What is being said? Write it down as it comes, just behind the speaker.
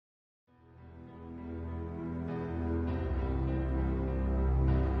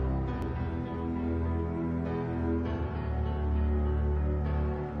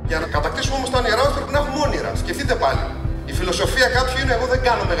Για να κατακτήσουμε όμως τα όνειρά μας πρέπει να έχουμε όνειρα. Σκεφτείτε πάλι. Η φιλοσοφία κάποιου είναι: εγώ δεν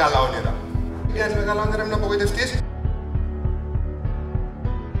κάνω μεγάλα όνειρα. Πιάνεις μεγάλα όνειρα, μην απογοητευτείς.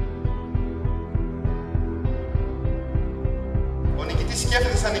 Ο νικητής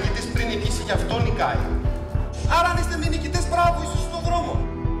σκέφτεται σαν νικητής πριν νικήσει, γι' αυτό νικάει. Άρα αν είστε μη νικητές, μπράβο, είστε στον δρόμο.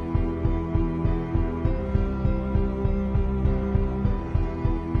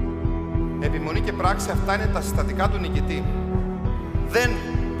 Επιμονή και πράξη, αυτά είναι τα συστατικά του νικητή. Δεν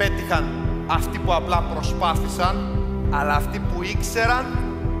πέτυχαν αυτοί που απλά προσπάθησαν, αλλά αυτοί που ήξεραν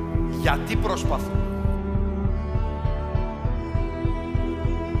γιατί προσπαθούν.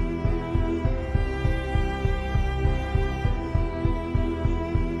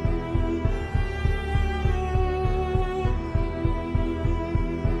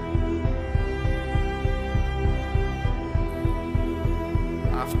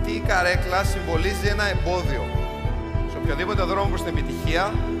 Αυτή η καρέκλα συμβολίζει ένα εμπόδιο. Σε οποιοδήποτε δρόμο προς την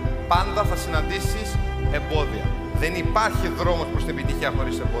επιτυχία, πάντα θα συναντήσεις εμπόδια. Δεν υπάρχει δρόμος προς την επιτυχία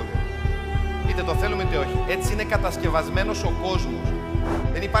χωρίς εμπόδια. Είτε το θέλουμε είτε όχι. Έτσι είναι κατασκευασμένος ο κόσμος.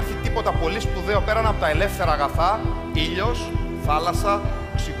 Δεν υπάρχει τίποτα πολύ σπουδαίο πέραν από τα ελεύθερα αγαθά, ήλιος, θάλασσα,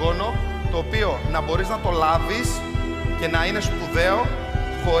 οξυγόνο, το οποίο να μπορείς να το λάβεις και να είναι σπουδαίο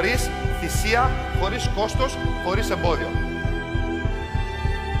χωρίς θυσία, χωρίς κόστος, χωρίς εμπόδιο.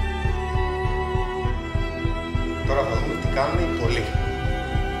 Τώρα θα δούμε τι κάνουν οι πολλοί.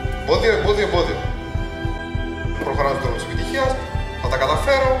 Εμπόδιο, εμπόδιο, εμπόδιο. Προχωράω στον δρόμο της επιτυχίας, θα τα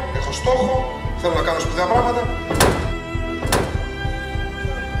καταφέρω, έχω στόχο, θέλω να κάνω σπουδαία πράγματα.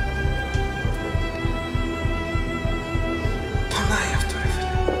 Πονάει αυτό, ρε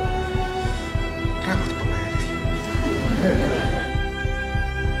φίλε. Πράγματι πονάει, αλήθεια.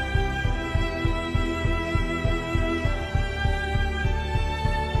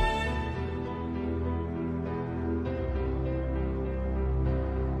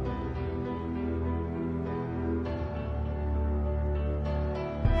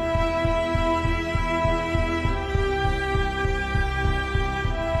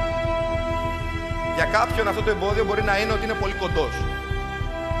 Για κάποιον αυτό το εμπόδιο μπορεί να είναι ότι είναι πολύ κοντός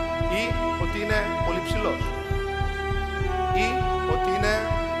ή ότι είναι πολύ ψηλός ή ότι είναι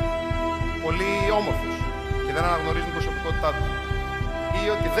πολύ όμορφος και δεν αναγνωρίζουν την προσωπικότητά του ή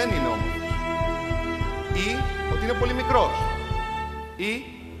ότι δεν είναι όμορφος ή ότι είναι πολύ μικρός ή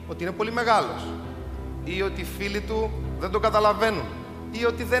ότι είναι πολύ μεγάλος ή ότι οι φίλοι του δεν τον καταλαβαίνουν ή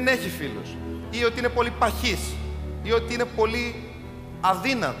ότι δεν έχει φίλους ή ότι είναι πολύ παχής ή ότι είναι πολύ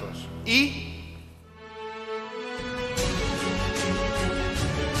αδύνατος ή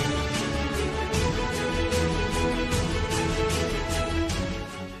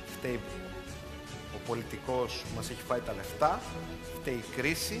ο πολιτικός μας έχει φάει τα λεφτά, φταίει η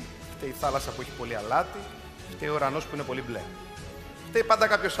κρίση, φταίει η θάλασσα που έχει πολύ αλάτι, φταίει ο ουρανός που είναι πολύ μπλε. Φταίει πάντα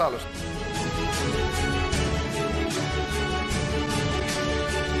κάποιος άλλος.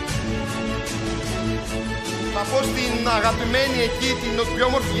 Θα πω στην αγαπημένη εκεί, την πιο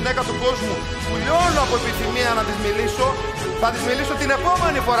όμορφη γυναίκα του κόσμου, που λιώνω από επιθυμία να της μιλήσω, θα της μιλήσω την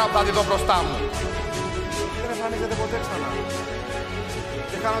επόμενη φορά που θα τη δω μπροστά μου. Δεν εμφανίζεται ποτέ ξανά.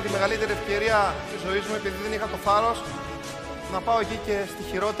 Κάνω τη μεγαλύτερη ευκαιρία της ζωής μου, επειδή δεν είχα το θάρρος να πάω εκεί και στη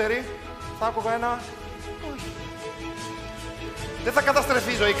χειρότερη θα άκουγα ένα όχι. Δεν θα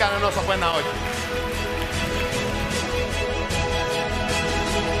καταστρεφεί η ζωή κανενός από ένα όχι.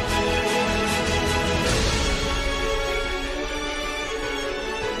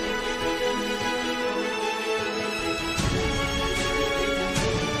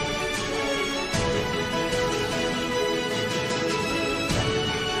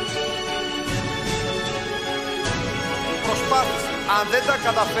 Αν δεν τα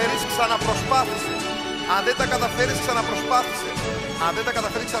καταφέρεις, ξαναπροσπάθησε. Αν δεν τα καταφέρεις, ξαναπροσπάθησε. Αν δεν τα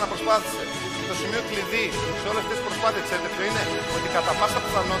καταφέρεις, ξαναπροσπάθησε. Το σημείο κλειδί σε όλες αυτές τις προσπάθειες, ξέρετε ποιο είναι? Ότι κατά πάσα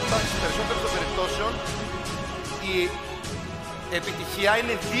πιθανότητα, στις περισσότερες των περιπτώσεων, η επιτυχία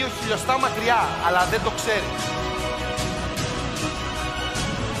είναι 2 χιλιοστά μακριά, αλλά δεν το ξέρεις.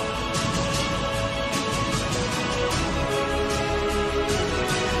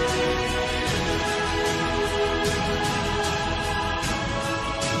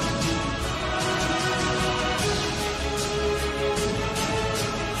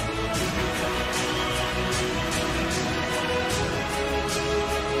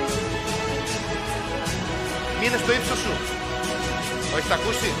 Είναι στο ύψος σου. Το έχεις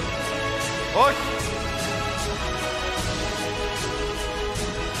ακούσει? Όχι.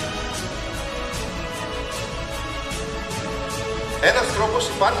 Ένας τρόπος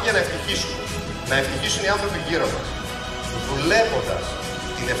υπάρχει για να ευτυχίσουμε. Να ευτυχίσουν οι άνθρωποι γύρω μας. Δουλεύοντας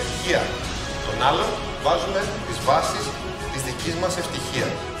την ευτυχία των άλλων, βάζουμε τις βάσεις της δικής μας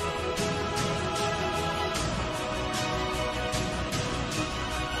ευτυχίας.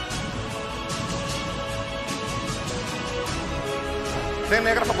 δεν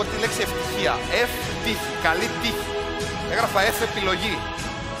έγραφα από τη λέξη ευτυχία. Τύχη, καλή τύχη. Έγραφα επιλογή.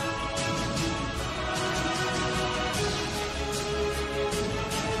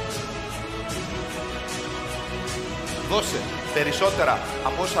 Δώσε περισσότερα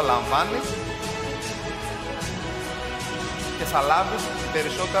από όσα λαμβάνεις και θα λάβεις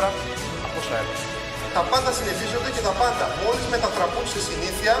περισσότερα από όσα έρχεσαι. Τα πάντα συνηθίζονται και τα πάντα, μόλις μετατραπούν σε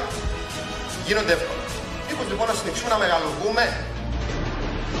συνήθεια, γίνονται εύκολα. Μήπως λοιπόν να συνεχίσουμε να μεγαλουργούμε?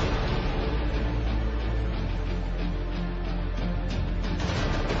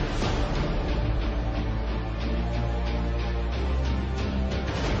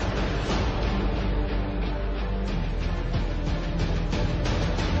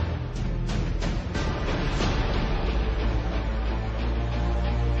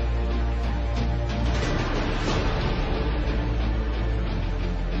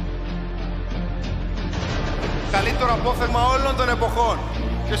 Καλύτερο απόφθεγμα όλων των εποχών.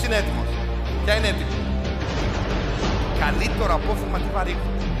 Ποιος είναι έτοιμος? Ποια είναι έτοιμη? Καλύτερο απόφθεγμα, τι βαρύγω,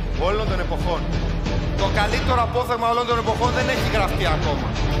 όλων των εποχών. Το καλύτερο απόφθεγμα όλων των εποχών δεν έχει γραφτεί ακόμα.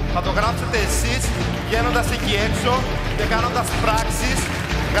 Θα το γράψετε εσείς βγαίνοντας εκεί έξω και κάνοντας πράξεις.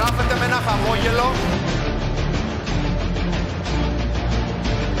 Γράφετε με ένα χαμόγελο.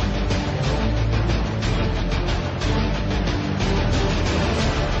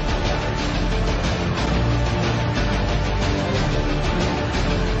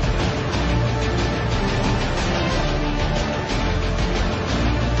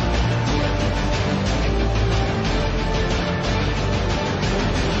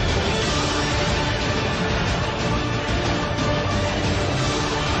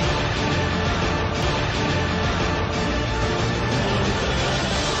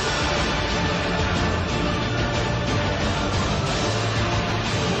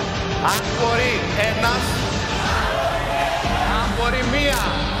 Αν μπορεί ένας, αν μπορεί μία,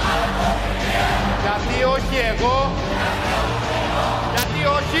 γιατί όχι εγώ, γιατί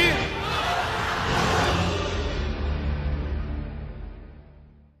όχι.